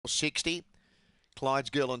60.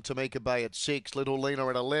 Clydesdale and Tamika Bay at 6. Little Lena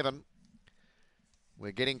at 11.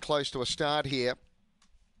 We're getting close to a start here.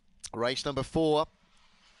 Race number 4.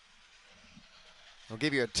 I'll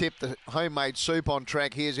give you a tip. The homemade soup on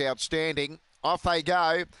track here is outstanding. Off they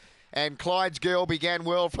go. And Clydesdale began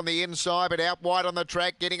well from the inside, but out wide on the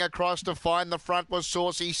track, getting across to find the front was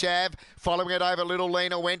Saucy Sav. Following it over, Little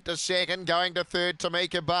Lena went to second, going to third,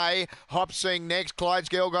 Tamika Bay. Hopsing next,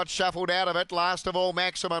 Clydesdale got shuffled out of it. Last of all,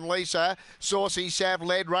 Maxim and Lisa. Saucy Sav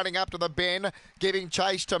led, running up to the bend, giving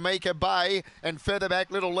chase to Tamika Bay. And further back,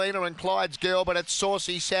 Little Lena and Clydesdale, but it's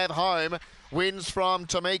Saucy Sav home. Wins from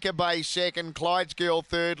Tamika Bay second, Clydesdale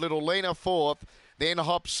third, Little Lena fourth. Then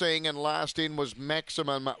Hop Sing, and last in was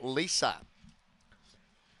Maximum Lisa.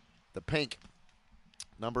 The pink,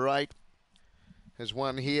 number 8, has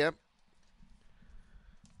won here.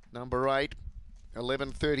 Number 8,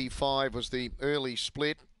 11:35 was the early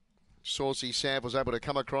split. Saucy Sav was able to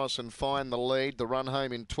come across and find the lead. The run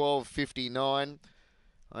home in 12:59.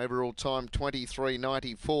 Overall time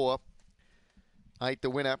 23:94. 8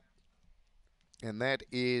 the winner. And that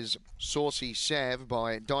is Saucy Sav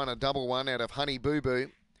by Dinah Double One out of Honey Boo Boo.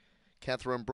 Catherine